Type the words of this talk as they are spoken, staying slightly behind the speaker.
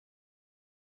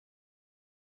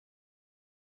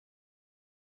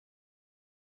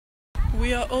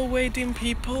We are all waiting,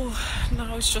 people.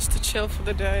 Now it's just to chill for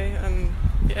the day and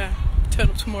yeah,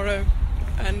 turn up tomorrow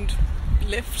and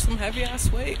lift some heavy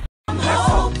ass weight. I'm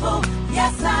hopeful,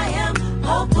 yes I am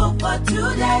hopeful for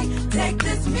today. Take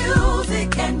this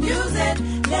music and use it,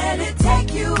 let it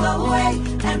take you away.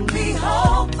 And be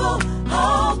hopeful,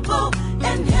 hopeful,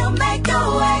 and he'll make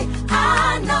a way.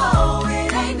 I know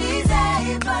it ain't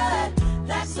easy, but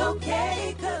that's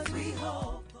okay, cause we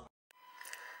hope.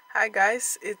 Hi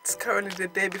guys, it's currently the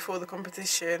day before the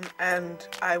competition and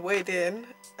I weighed in,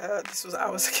 this was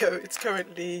hours ago. It's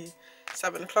currently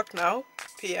 7 o'clock now,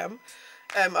 PM.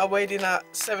 I weighed in at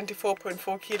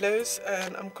 74.4 kilos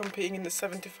and I'm competing in the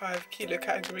 75 kilo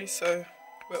category, so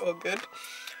we're all good.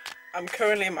 I'm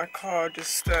currently in my car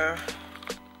just, I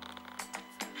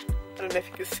don't know if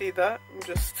you can see that, I'm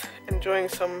just enjoying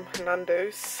some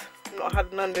Nando's. I've not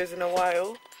had Nando's in a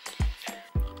while.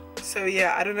 So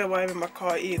yeah, I don't know why I'm in my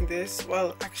car eating this.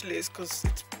 Well, actually it's because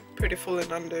it's pretty full in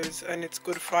Nando's and it's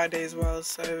Good Friday as well,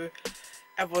 so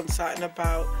everyone's out and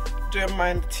about. Don't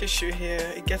mind the tissue here,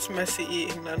 it gets messy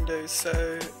eating Nando's,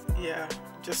 so yeah,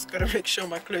 just gotta make sure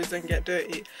my clothes don't get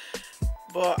dirty.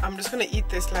 But I'm just gonna eat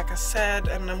this like I said,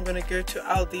 and I'm gonna go to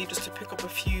Aldi just to pick up a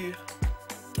few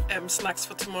snacks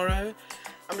for tomorrow.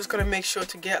 I'm just gonna make sure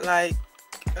to get like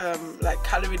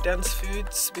calorie dense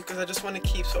foods because I just want to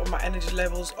keep sort of my energy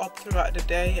levels up throughout the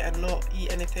day and not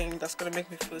eat anything that's going to make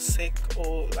me feel sick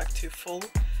or like too full.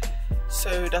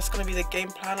 So that's going to be the game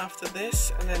plan after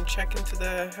this, and then check into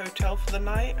the hotel for the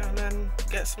night and then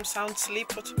get some sound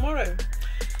sleep for tomorrow.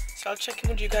 So I'll check in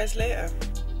with you guys later.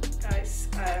 Guys,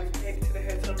 I made it to the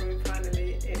hotel room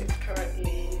finally. It is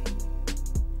currently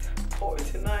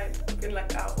 9:40. I've been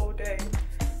like out all day,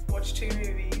 watched 2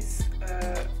 movies,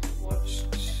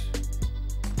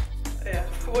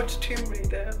 watched Tomb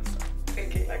Raider.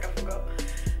 Thinking like I forgot.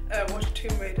 Watched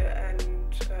Tomb Raider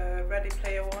and Ready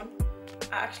Player One.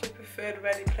 I actually preferred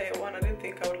Ready Player One. I didn't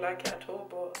think I would like it at all,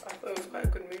 but I thought it was quite a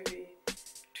good movie.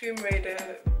 Tomb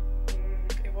Raider,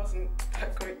 it wasn't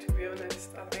that great to be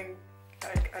honest. I think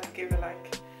I'd give it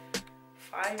like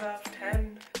 5 out of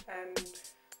 10, and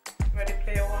Ready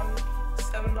Player One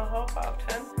 7.5 out of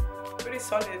 10. Pretty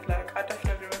solid. Like I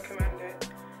definitely recommend it.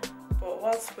 But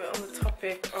whilst we're on the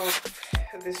topic of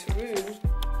this room,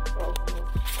 well, on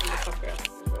the topic as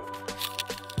well,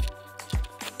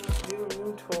 let's do a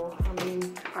room tour. I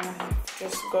mean, I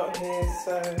just got his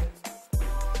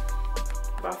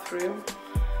bathroom.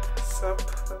 Sup,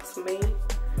 that's me.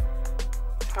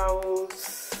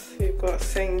 Towels, you've got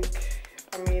sink,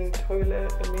 I mean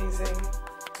toilet, amazing.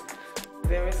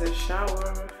 There is a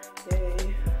shower,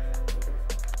 yay.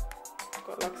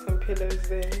 Got like some pillows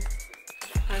there.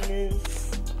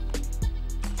 Hangers,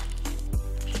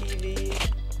 TV,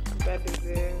 bed is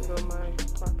there, got my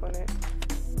map on it,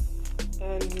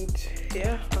 and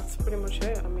yeah, that's pretty much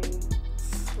it. I mean,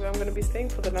 it's where I'm gonna be staying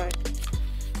for the night,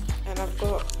 and I've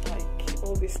got like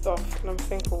all this stuff, and I'm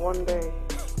staying for 1 day.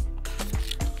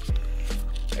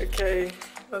 Okay,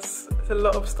 that's a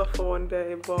lot of stuff for 1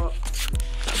 day, but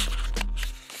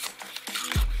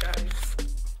guys,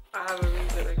 I have a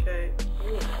reason, okay?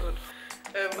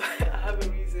 Oh my god. I have a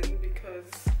reason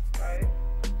because, right,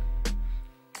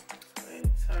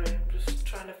 sorry, I'm just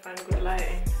trying to find good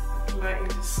lighting. Lighting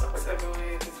just sucks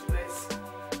everywhere in this place.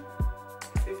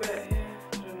 See better here?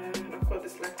 I don't know. I've got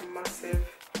this like massive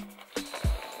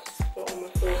spot on my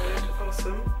forehead.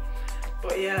 Awesome.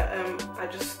 But yeah, I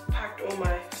just packed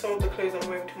some of the clothes I'm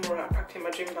wearing tomorrow. I packed in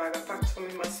my gym bag. I packed some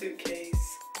in my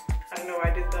suitcase. I know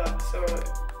I did that. So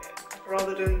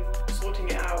rather than sorting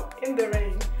it out in the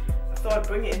rain, I thought I'd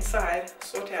bring it inside,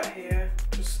 sort it out here,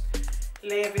 just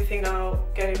lay everything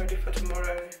out, get it ready for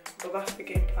tomorrow. But that's the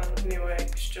game plan anyway.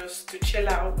 It's just to chill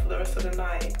out for the rest of the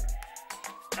night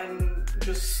and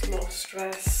just not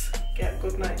stress, get a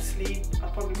good night's sleep.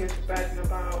 I'll probably go to bed in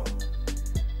about,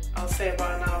 I'll say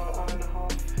about an hour and a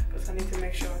half, because I need to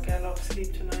make sure I get a lot of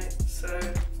sleep tonight. So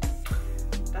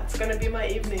that's gonna be my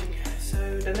evening. So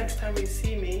the next time you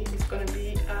see me, it's gonna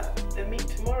be at the meet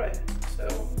tomorrow. So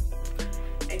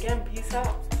again, peace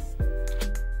out.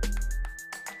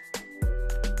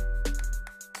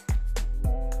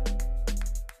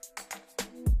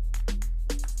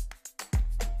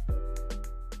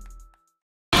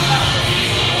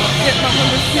 Get my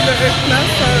 100 kilo opener,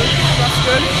 so that's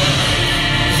good.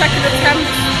 Second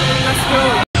attempt, let's go.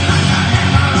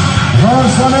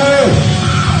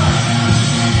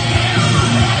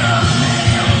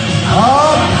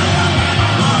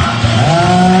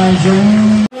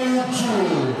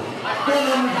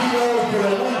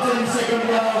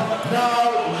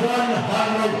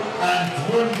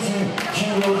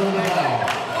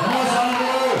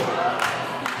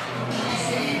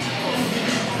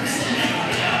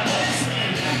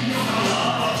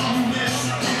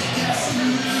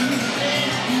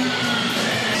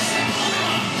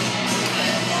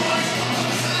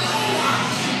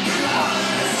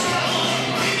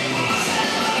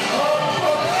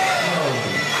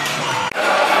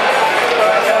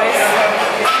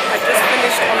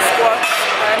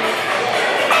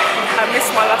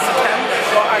 was my last attempt,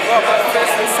 but I got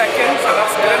first and second, so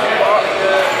that's good, but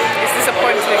it's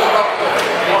disappointing, but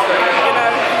you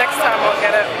know, next time I'll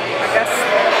get it, I guess.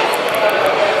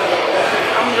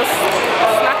 I'm just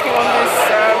snacking on this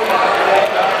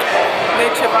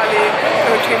Nature Valley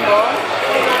protein bar.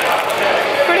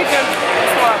 Pretty good,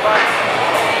 it's not that bad,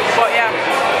 but yeah,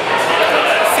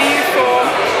 see you for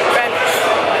bench.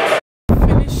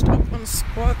 Finished up on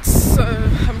squats, so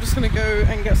I'm just gonna go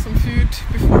and get some food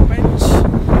before bench.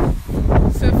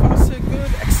 So far so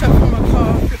good, except for my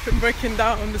car flipping breaking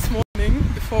down this morning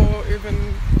before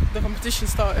even the competition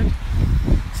started,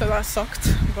 so that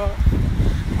sucked, but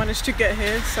managed to get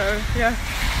here, so yeah,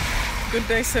 good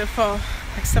day so far,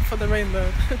 except for the rain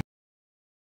though.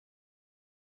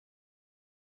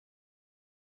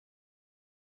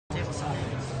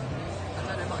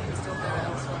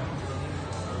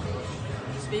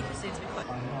 Speakers seem to be quite...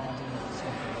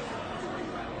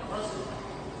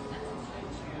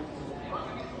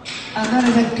 And that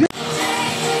is a good